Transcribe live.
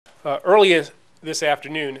Earlier this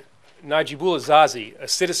afternoon, Najibullah Zazi, a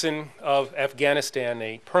citizen of Afghanistan,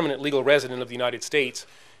 a permanent legal resident of the United States,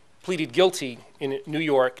 pleaded guilty in New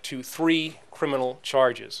York to 3 criminal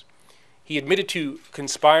charges. He admitted to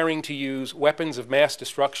conspiring to use weapons of mass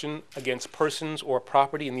destruction against persons or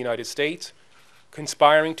property in the United States,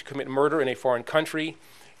 conspiring to commit murder in a foreign country,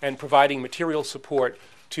 and providing material support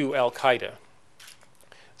to al-Qaeda.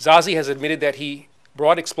 Zazi has admitted that he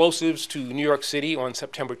brought explosives to New York City on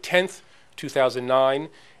September 10th, 2009,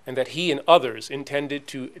 and that he and others intended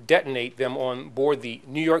to detonate them on board the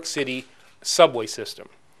New York City subway system.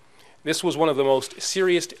 This was one of the most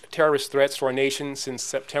serious terrorist threats to our nation since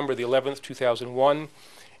September the 11th, 2001,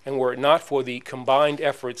 and were it not for the combined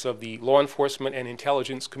efforts of the law enforcement and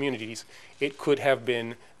intelligence communities, it could have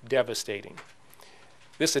been devastating.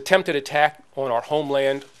 This attempted attack on our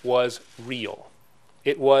homeland was real.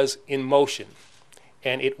 It was in motion,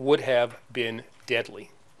 and it would have been deadly.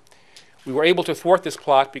 We were able to thwart this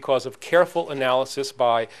plot because of careful analysis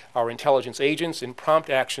by our intelligence agents and prompt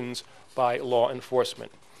actions by law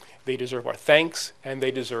enforcement. They deserve our thanks, and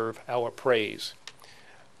they deserve our praise.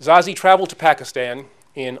 Zazi traveled to Pakistan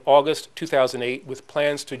in August 2008 with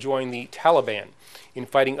plans to join the Taliban in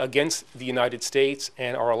fighting against the United States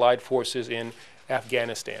and our allied forces in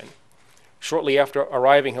Afghanistan. Shortly after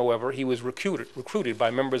arriving, however, he was recruited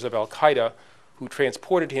by members of al-Qaeda who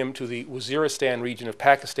transported him to the Waziristan region of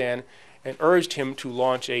Pakistan and urged him to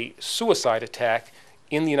launch a suicide attack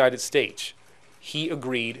in the United States. He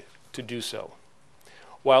agreed to do so.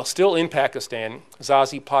 While still in Pakistan,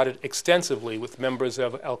 Zazi plotted extensively with members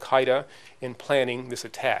of al-Qaeda in planning this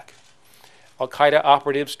attack. Al-Qaeda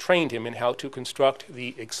operatives trained him in how to construct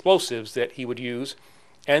the explosives that he would use,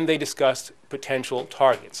 and they discussed potential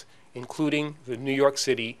targets, including the New York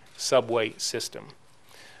City subway system.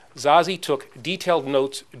 Zazi took detailed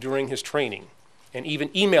notes during his training and even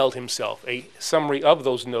emailed himself a summary of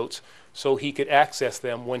those notes so he could access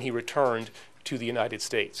them when he returned to the United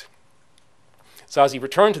States. Zazi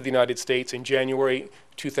returned to the United States in January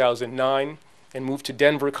 2009 and moved to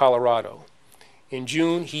Denver, Colorado. In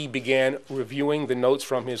June, he began reviewing the notes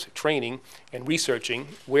from his training and researching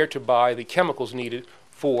where to buy the chemicals needed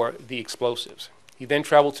for the explosives. He then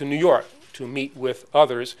traveled to New York to meet with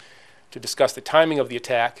others to discuss the timing of the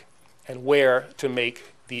attack and where to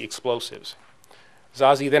make the explosives.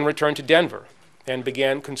 Zazi then returned to Denver and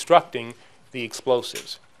began constructing the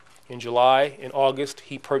explosives. In July and August,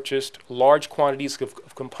 he purchased large quantities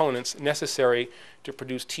of components necessary to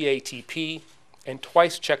produce TATP and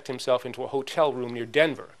twice checked himself into a hotel room near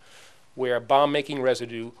Denver, where bomb-making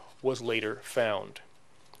residue was later found.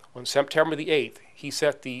 On September the 8th, he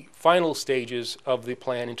set the final stages of the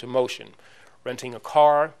plan into motion, renting a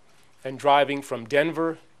car and driving from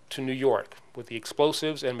Denver to New York with the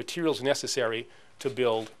explosives and materials necessary to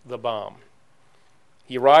build the bomb.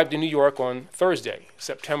 He arrived in New York on Thursday,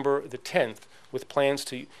 September the 10th, with plans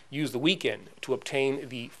to use the weekend to obtain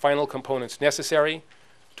the final components necessary,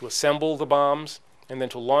 to assemble the bombs, and then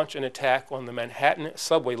to launch an attack on the Manhattan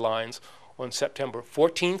subway lines on September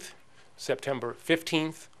 14th, September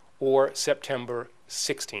 15th, or September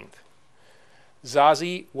 16th.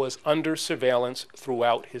 Zazi was under surveillance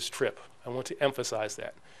throughout his trip. I want to emphasize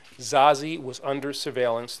that. Zazi was under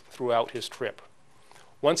surveillance throughout his trip.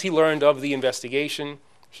 Once he learned of the investigation,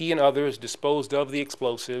 he and others disposed of the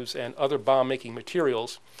explosives and other bomb-making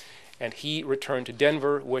materials, and he returned to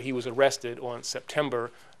Denver, where he was arrested on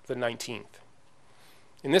September the 19th.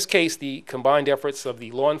 In this case, the combined efforts of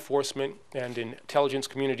the law enforcement and intelligence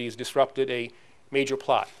communities disrupted a major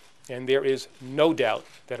plot, and there is no doubt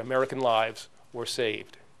that American lives were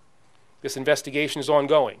saved. This investigation is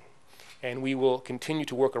ongoing, and we will continue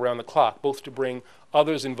to work around the clock, both to bring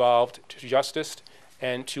others involved to justice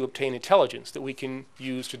and to obtain intelligence that we can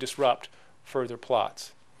use to disrupt further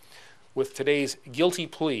plots. With today's guilty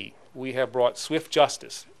plea, we have brought swift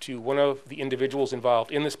justice to one of the individuals involved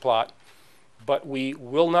in this plot, but we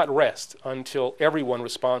will not rest until everyone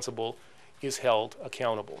responsible is held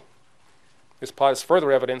accountable. This plot is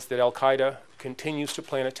further evidence that al-Qaeda continues to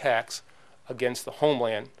plan attacks against the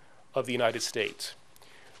homeland of the United States.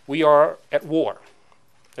 We are at war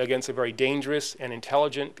against a very dangerous and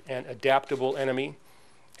intelligent and adaptable enemy,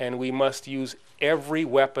 and we must use every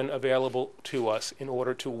weapon available to us in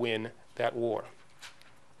order to win that war.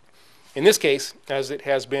 In this case, as it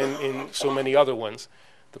has been in so many other ones,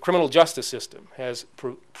 the criminal justice system has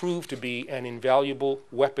proved to be an invaluable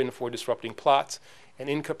weapon for disrupting plots and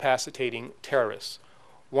incapacitating terrorists,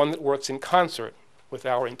 one that works in concert with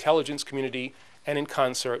our intelligence community and in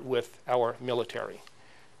concert with our military.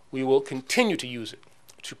 We will continue to use it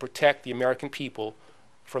to protect the American people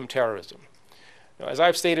from terrorism. As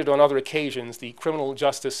I've stated on other occasions, the criminal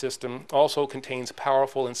justice system also contains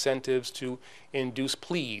powerful incentives to induce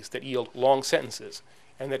pleas that yield long sentences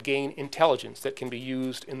and that gain intelligence that can be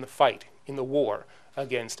used in the fight, in the war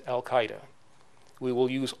against Al-Qaeda. We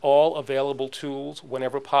will use all available tools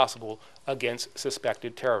whenever possible against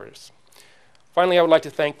suspected terrorists. Finally, I would like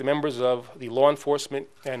to thank the members of the law enforcement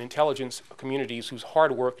and intelligence communities whose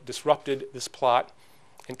hard work disrupted this plot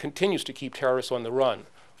and continues to keep terrorists on the run,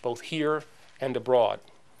 both here and abroad,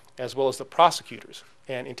 as well as the prosecutors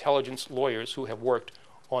and intelligence lawyers who have worked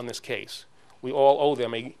on this case. We all owe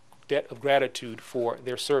them a debt of gratitude for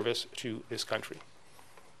their service to this country.